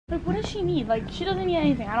Like, what does she need? Like, she doesn't need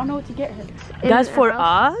anything. I don't know what to get her. That's for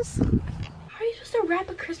us? How are you supposed to wrap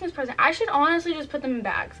a Christmas present? I should honestly just put them in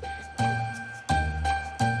bags.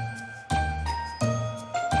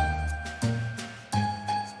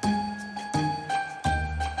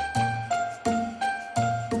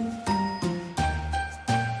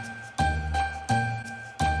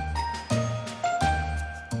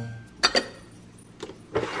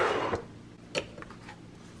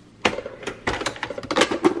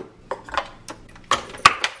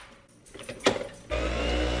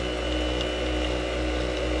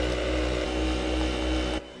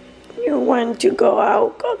 You want to go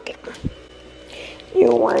out, Cookie?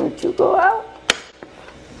 You want to go out?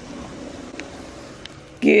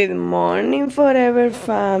 Good morning, Forever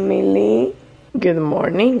family. Good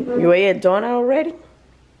morning. You ate a donut already?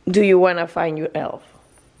 Do you want to find your elf?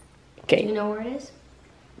 Okay. Do you know where it is?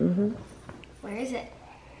 Mm-hmm. Where is it?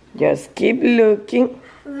 Just keep looking.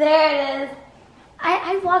 There it is.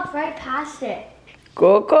 I walked right past it.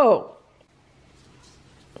 Coco.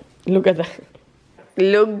 Look at that.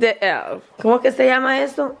 Look the elf. ¿Cómo que se llama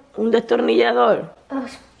eso? Un destornillador. A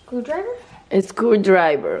screwdriver? A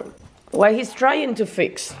screwdriver. What he's trying to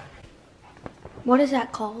fix. What is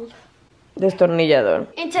that called? Destornillador.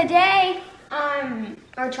 And today,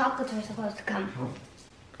 our chocolates are supposed to come.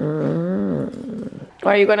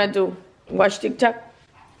 What are you gonna do? Watch TikTok?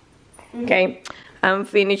 Okay. I'm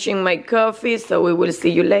finishing my coffee, so we will see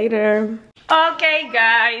you later. Okay,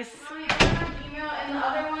 guys. And the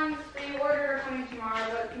other ones they ordered are coming tomorrow,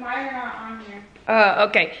 but mine are not on here.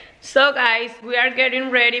 Okay. So, guys, we are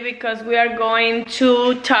getting ready because we are going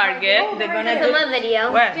to Target. They're gonna do a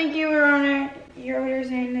video. What? Thank you, Verona. Your order is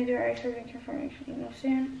in the direct information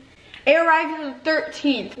soon. It arrived on the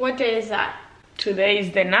 13th. What day is that? Today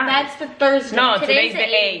is the 9th. That's the Thursday. No, Today's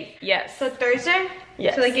today's the 8th. Yes. So Thursday?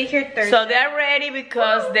 Yes. So they get here Thursday. So they're ready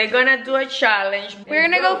because they're gonna do a challenge. We're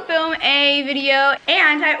gonna go film a video.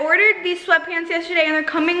 And I ordered these sweatpants yesterday and they're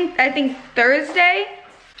coming, I think, Thursday.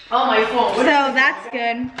 Oh, my phone. So that's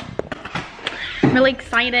good. I'm really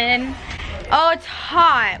excited. Oh, it's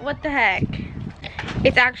hot. What the heck?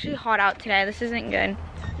 It's actually hot out today. This isn't good.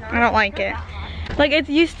 I don't like it. Like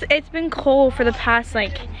it's been cold for the past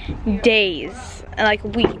like days, like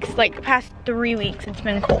weeks, like the past 3 weeks it's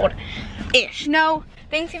been cold-ish. No,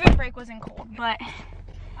 Thanksgiving break wasn't cold, but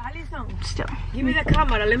Alison, still. give me the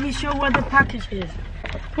camera. Let me show what the package is.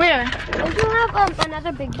 Where? Don't you have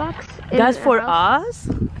another big box? That's for us?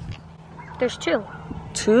 There's two.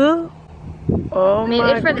 Two? Oh Maybe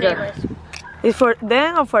my it's for the God. neighbors. It's for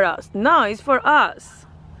them or for us? No, it's for us.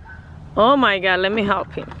 Oh my God, let me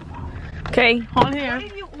help him. Okay, hold here. What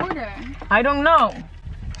did you order? I don't know.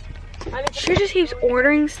 She just keeps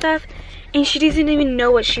ordering stuff and she doesn't even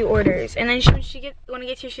know what she orders. And then when it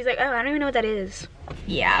gets here, she's like, oh, I don't even know what that is.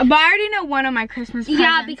 Yeah, but I already know one of my Christmas presents.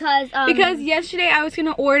 Yeah, because yesterday I was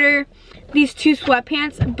gonna order these 2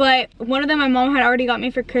 sweatpants, but one of them my mom had already got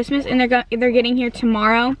me for Christmas, and they're getting here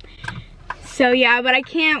tomorrow. So yeah, but I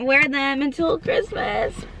can't wear them until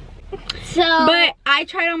Christmas. But I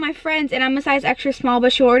tried on my friends, and I'm a size extra small,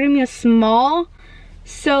 but she ordered me a small.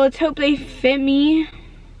 So let's hope they fit me.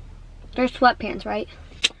 They're sweatpants, right?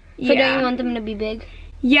 So Yeah. don't you want them to be big?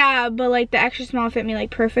 Yeah, but like the extra small fit me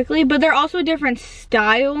like perfectly. But they're also a different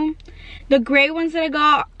style. The gray ones that I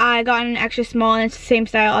got in an extra small, and it's the same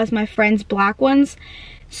style as my friend's black ones.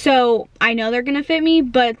 So I know they're gonna fit me,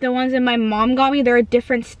 but the ones that my mom got me, they're a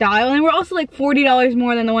different style. And they were also like $40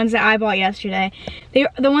 more than the ones that I bought yesterday.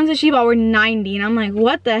 The ones that she bought were $90, and I'm like,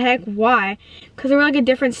 what the heck, why? Because they were like a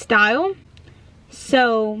different style.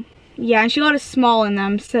 So yeah, and she got a small in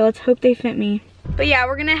them, so let's hope they fit me. But yeah,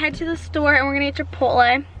 we're gonna head to the store and we're gonna get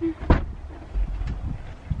Chipotle.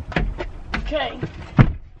 Okay.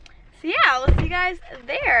 So yeah, we'll see you guys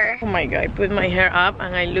there. Oh my God, I put my hair up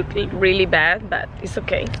and I look really bad, but it's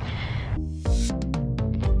okay.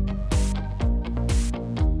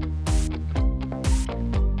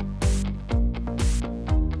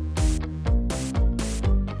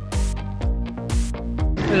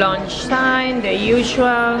 Lunchtime, the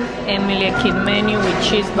usual Emilia Kid menu with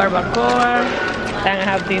cheese barbacoa. Then I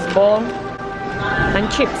have this bowl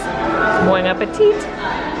and chips. Buen appetit.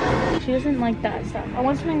 She doesn't like that stuff. I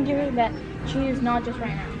want someone to give her that cheese, not just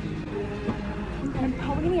right now. And I'm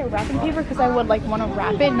probably gonna get wrapping paper because I would like want to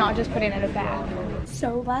wrap it, not just put it in a bag.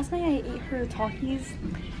 So last night I ate her Takis.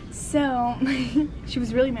 So she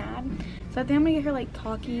was really mad. So I think I'm gonna get her like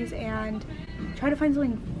Takis and try to find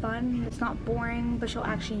something fun that's not boring, but she'll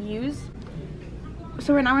actually use.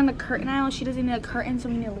 So right now we're in the curtain aisle. She doesn't need a curtain, so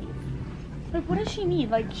we need to leave. Like, what does she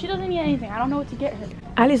need? Like, she doesn't need anything. I don't know what to get her.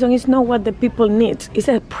 Alison, it's not what the people need. It's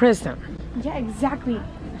a present. Yeah, exactly.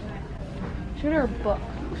 Should her a book.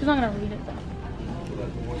 She's not gonna read it though.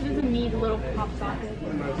 She doesn't need a little pop socket.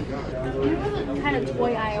 You know the kind of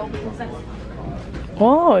toy aisle because that's.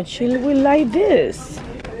 Oh, she will like this.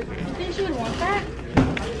 You think she would want that?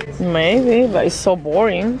 Maybe, but it's so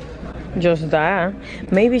boring. Just that.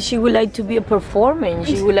 Maybe she would like to be a performer.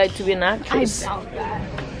 She would like to be an actress. I doubt that.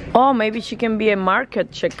 Oh, maybe she can be a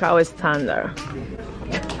market checkout standard.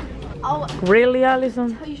 Oh, Really,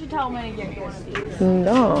 Allison? you should tell me to get you one of these.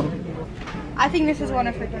 No. I think this is one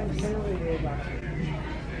of her gifts.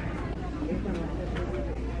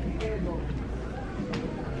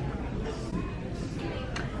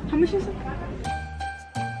 How much is it?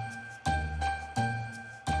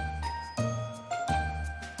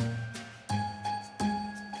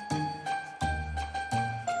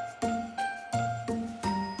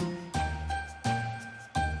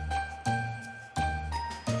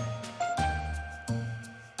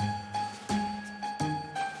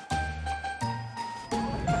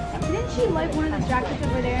 Didn't she like one of the jackets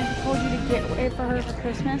over there and she told you to get it for her for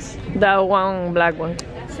Christmas? That one black one.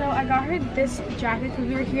 So I got her this jacket because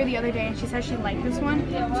we were here the other day and she said she liked this one.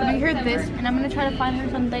 So I'm gonna get her this and I'm gonna try to find her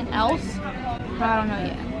something else, but I don't know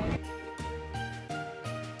yet.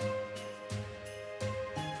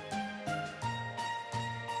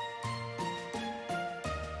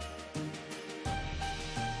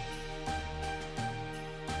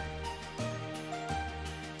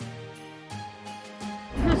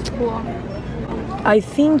 This is cool. I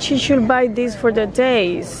think she should buy this for the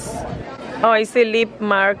days. Oh, it's a lip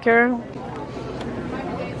marker.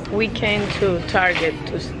 We came to Target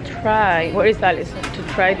to try. Where is Allison? To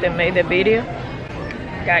try to make the video.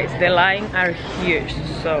 Guys, the lines are huge,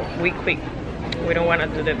 so we quit. We don't want to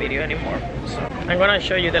do the video anymore. So I'm gonna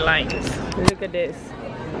show you the lines. Look at this.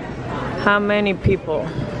 How many people?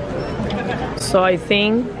 So I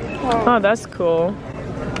think. Oh, that's cool.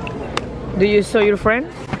 Do you show your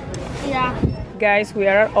friend? Yeah. Guys, we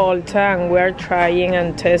are at Ulta and we are trying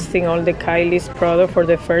and testing all the Kylie's product for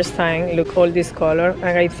the first time. Look, all this color,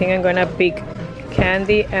 and I think I'm gonna pick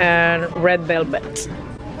candy and red velvet.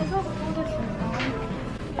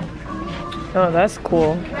 Oh, that's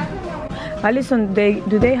cool. Allison,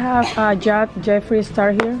 do they have a Jeffree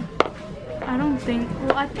Star here? I don't think.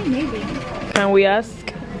 Well, I think maybe. Can we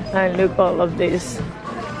ask? And look, all of this.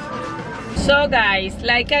 So guys,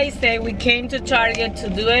 like I said, we came to Target to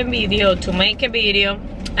do a video, to make a video,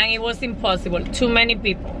 and it was impossible, too many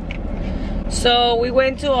people. So we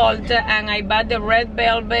went to Ulta and I bought the red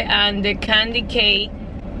velvet and the candy cake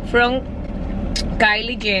from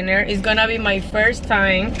Kylie Jenner. It's gonna be my first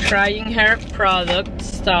time trying her product,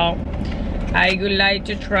 so I would like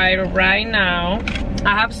to try it right now.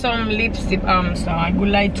 I have some lipstick on, so I would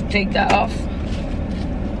like to take that off.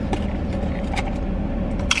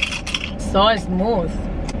 So smooth.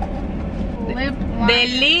 The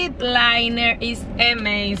lip liner is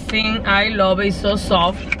amazing. I love it. It's so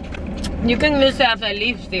soft. You can use it as a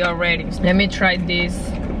lipstick already. Let me try this.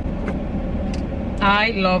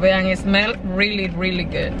 I love it and it smells really, really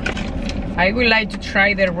good. I would like to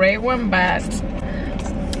try the red one, but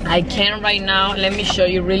I can't right now. Let me show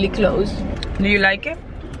you really close. Do you like it?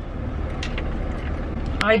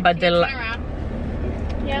 But the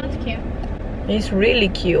Yeah, that's cute. it's really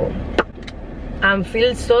cute. And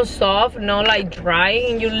feels so soft, not like dry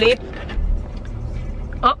in your lip.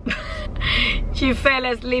 Oh, she fell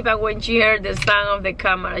asleep, and when she heard the sound of the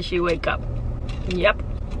camera, she wake up. Yep,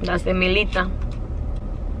 that's Emilita.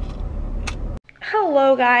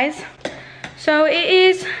 Hello guys. So it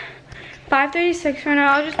is 5:36 right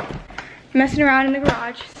now. I was just messing around in the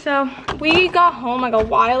garage. So we got home like a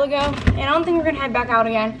while ago and I don't think we're gonna head back out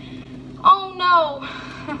again. Oh no.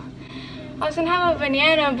 I was gonna have a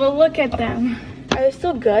banana, but look at them. Are they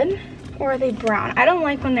still good or are they brown? I don't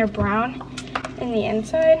like when they're brown in the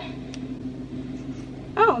inside.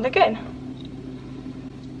 Oh, they're good.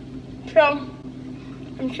 So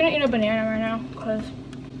I'm just gonna eat a banana right now because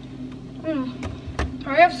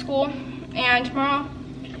I have school and tomorrow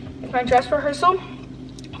is my dress rehearsal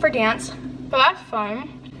for dance, but that's fun.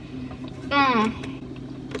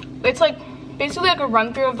 It's like basically like a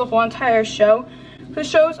run through of the whole entire show. The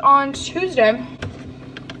show's on Tuesday,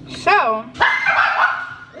 so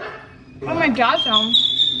oh, my dad's home.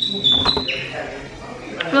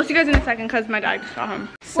 We'll see you guys in a second because my dad just got home.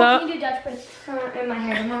 So Can you do Dutch braids in my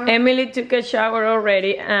hair tomorrow? Emily took a shower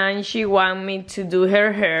already and she wanted me to do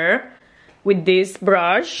her hair with this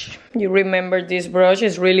brush. You remember this brush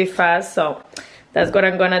is really fast, so that's what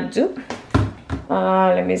I'm gonna do.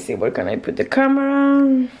 Let me see, where can I put the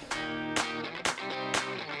camera?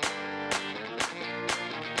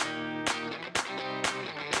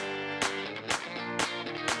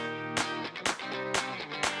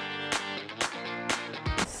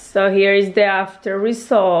 So here is the after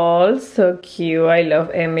result. So cute. I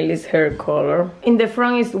love Emily's hair color. In the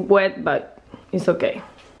front it's wet, but it's okay.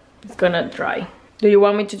 It's gonna dry. Do you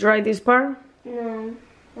want me to dry this part? No,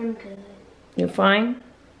 I'm good. You're fine?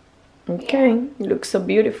 Okay, yeah. You look so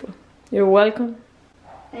beautiful. You're welcome.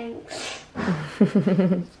 Thanks.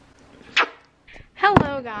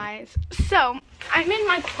 Hello guys. So, I'm in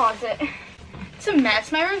my closet. It's a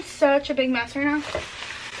mess. My room's such a big mess right now.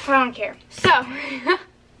 I don't care. So,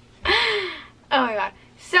 oh my god.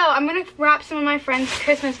 So, I'm gonna wrap some of my friends'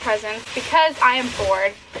 Christmas presents because I am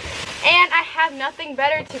bored. And I have nothing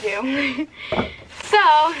better to do.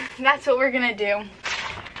 So, that's what we're gonna do.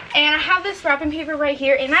 And I have this wrapping paper right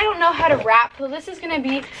here, and I don't know how to wrap, so this is gonna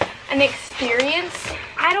be an experience.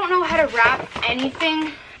 I don't know how to wrap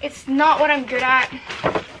anything. It's not what I'm good at.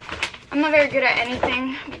 I'm not very good at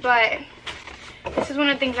anything, but this is one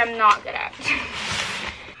of the things I'm not good at.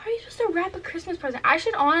 How are you supposed to wrap a Christmas present? I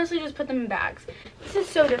should honestly just put them in bags. This is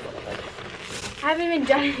so difficult. I haven't even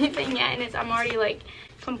done anything yet, and I'm already like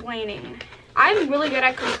complaining. I'm really good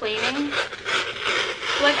at complaining.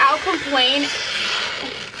 Like, I'll complain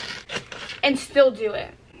and still do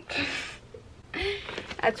it.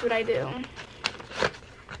 That's what I do.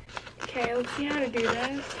 Okay, let's see how to do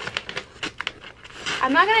this.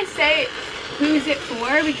 I'm not gonna say who's it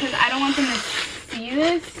for because I don't want them to see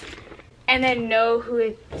this and then know who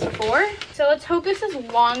it's for. So let's hope this is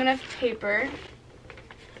long enough paper.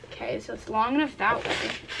 Okay, so it's long enough that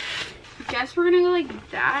way. I guess we're gonna go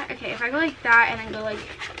like that. Okay, if I go like that and then go like,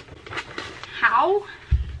 how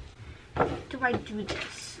do I do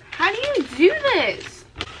this? How do you do this?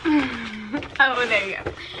 Oh, there you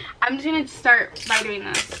go. I'm just gonna start by doing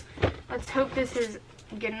this. Let's hope this is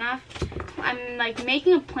good enough. I'm like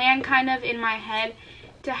making a plan kind of in my head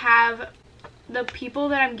to have the people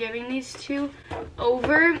that I'm giving these to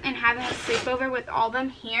over and having a sleepover with all of them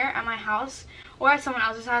here at my house or at someone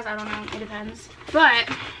else's house. I don't know, it depends. But,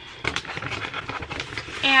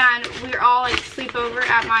 and we're all like sleep over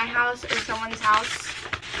at my house or someone's house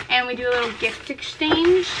and we do a little gift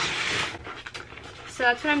exchange. So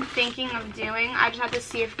that's what I'm thinking of doing. I just have to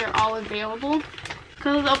see if they're all available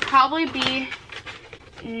because they'll probably be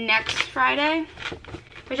next Friday,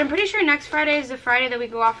 which I'm pretty sure next Friday is the Friday that we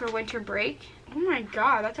go off for winter break. Oh my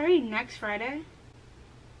god, that's already next Friday.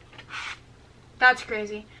 That's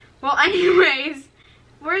crazy. Well, anyways,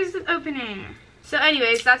 where's the opening? So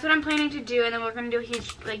anyways, that's what I'm planning to do, and then we're gonna do a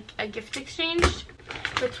huge, like, a gift exchange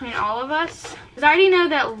between all of us. Because I already know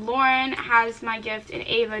that Lauren has my gift and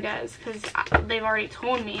Ava does, because they've already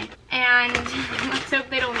told me. And let's hope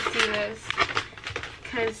they don't see this,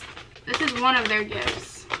 because this is one of their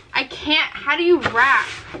gifts. I can't, how do you wrap?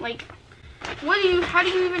 Like, how do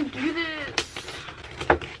you even do this?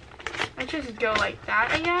 I just go like that,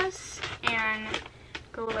 I guess, and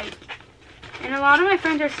go like, and a lot of my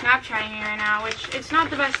friends are Snapchatting me right now, which it's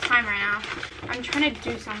not the best time right now. I'm trying to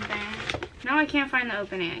do something. Now I can't find the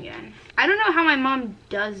opening again. I don't know how my mom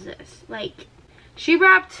does this. Like, she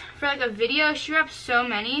wrapped, for like a video, she wrapped so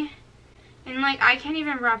many, and like, I can't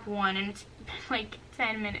even wrap one, and it's like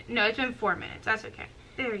 10 minutes. No, it's been 4 minutes. That's okay.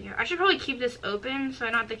 There we go. I should probably keep this open so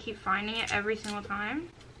I don't have to keep finding it every single time.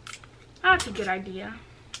 That's a good idea.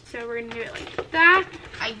 So we're gonna do it like that,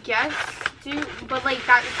 I guess. But like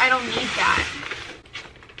that, I don't need that.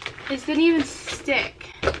 This didn't even stick.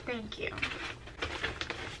 Thank you.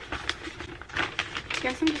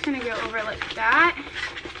 Guess I'm just gonna go over like that.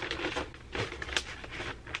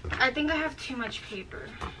 I think I have too much paper.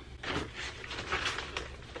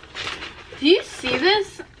 Do you see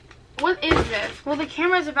this? What is this? Well, the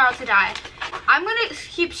camera's about to die. I'm gonna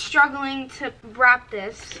keep struggling to wrap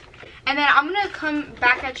this. And then I'm gonna come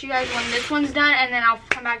back at you guys when this one's done, and then I'll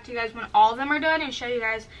come back to you guys when all of them are done and show you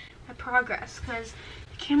guys my progress, because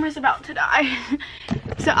the camera's about to die.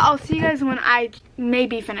 So I'll see you guys when I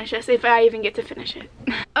maybe finish this, if I even get to finish it.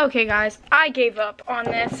 Okay guys, I gave up on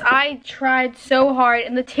this. I tried so hard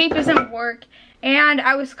and the tape doesn't work, and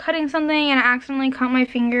I was cutting something and I accidentally cut my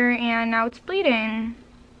finger and now it's bleeding.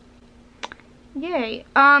 Yay.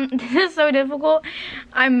 This is so difficult.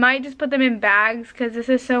 I might just put them in bags because this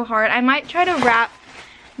is so hard. I might try to wrap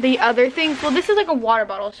the other things. Well, this is like a water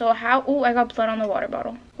bottle, so how, oh, I got blood on the water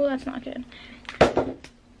bottle. Oh, that's not good.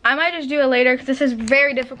 I might just do it later because this is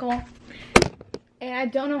very difficult. And I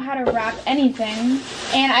don't know how to wrap anything.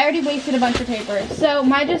 And I already wasted a bunch of paper. So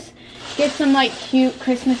might just get some like cute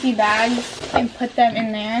Christmassy bags and put them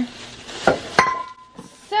in there.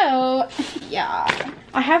 So, yeah.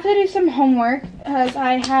 I have to do some homework because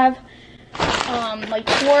I have like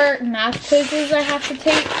 4 math quizzes I have to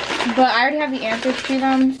take, but I already have the answers to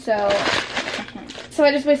them, so So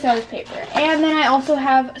I just wasted all this paper. And then I also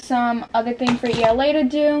have some other thing for ELA to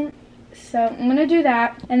do. So I'm gonna do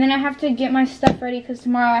that. And then I have to get my stuff ready because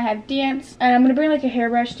tomorrow I have dance. And I'm gonna bring like a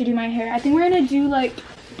hairbrush to do my hair. I think we're gonna do like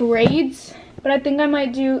braids. But I think I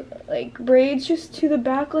might do like braids just to the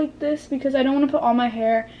back like this because I don't want to put all my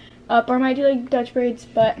hair up. Or I might do like Dutch braids.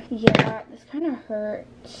 But yeah, this kind of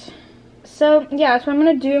hurts. So yeah, that's what I'm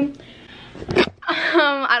gonna do.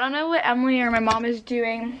 I don't know what Emily or my mom is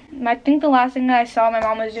doing. I think the last thing that I saw my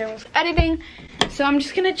mom was doing was editing. So I'm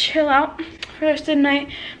just gonna chill out for the rest of the night.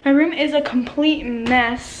 My room is a complete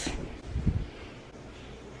mess.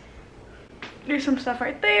 There's some stuff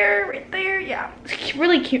right there. Yeah, it's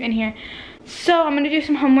really cute in here. So I'm gonna do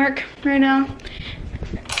some homework right now.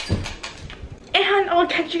 And I'll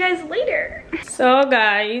catch you guys later. So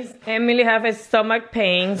guys, Emily have a stomach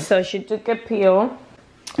pain, so she took a pill.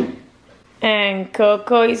 And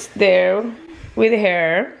Coco is there with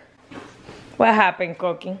her. What happened,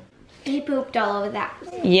 Coco? He pooped all over that.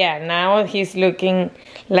 Yeah, now he's looking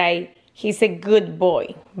like he's a good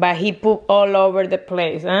boy. But he pooped all over the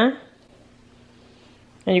place, huh?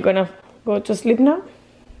 Are you gonna go to sleep now?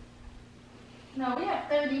 No, we have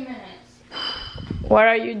 30 minutes. What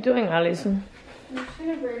are you doing, Allison? I'm just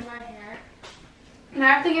gonna braid my hair. And I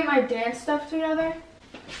have to get my dance stuff together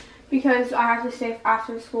because I have to stay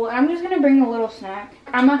after school. And I'm just gonna bring a little snack.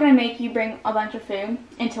 I'm not gonna make you bring a bunch of food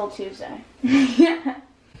until Tuesday. Yeah.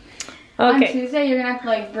 Okay. On Tuesday, you're gonna have to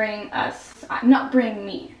like bring us, not bring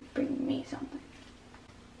me something.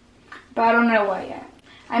 But I don't know what yet.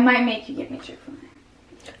 I might make you get me Chick-fil-A.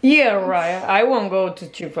 Yeah, right. I won't go to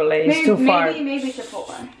Chick-fil-A. It's too far. Maybe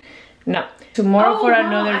Chipotle. No. Tomorrow for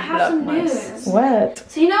another I have some Vlogmas. news. What?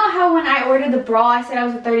 So you know how when I ordered the bra, I said I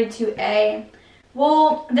was a 32A?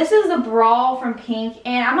 Well, this is the bra from Pink,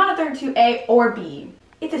 and I'm not a 32A or B.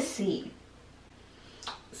 It's a C.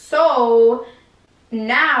 So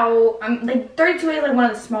now I'm like 32A is like one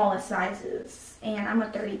of the smallest sizes, and I'm a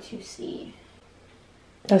 32C.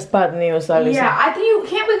 That's bad news, Allison. Yeah, I think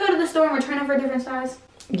can't we go to the store and return it for a different size?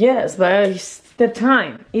 Yes, but it's the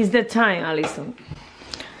time. It's the time, Allison.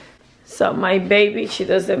 So my baby, she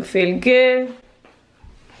doesn't feel good.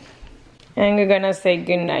 And we're gonna say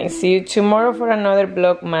goodnight. See you tomorrow for another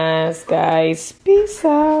Vlogmas, guys. Peace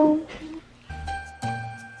out.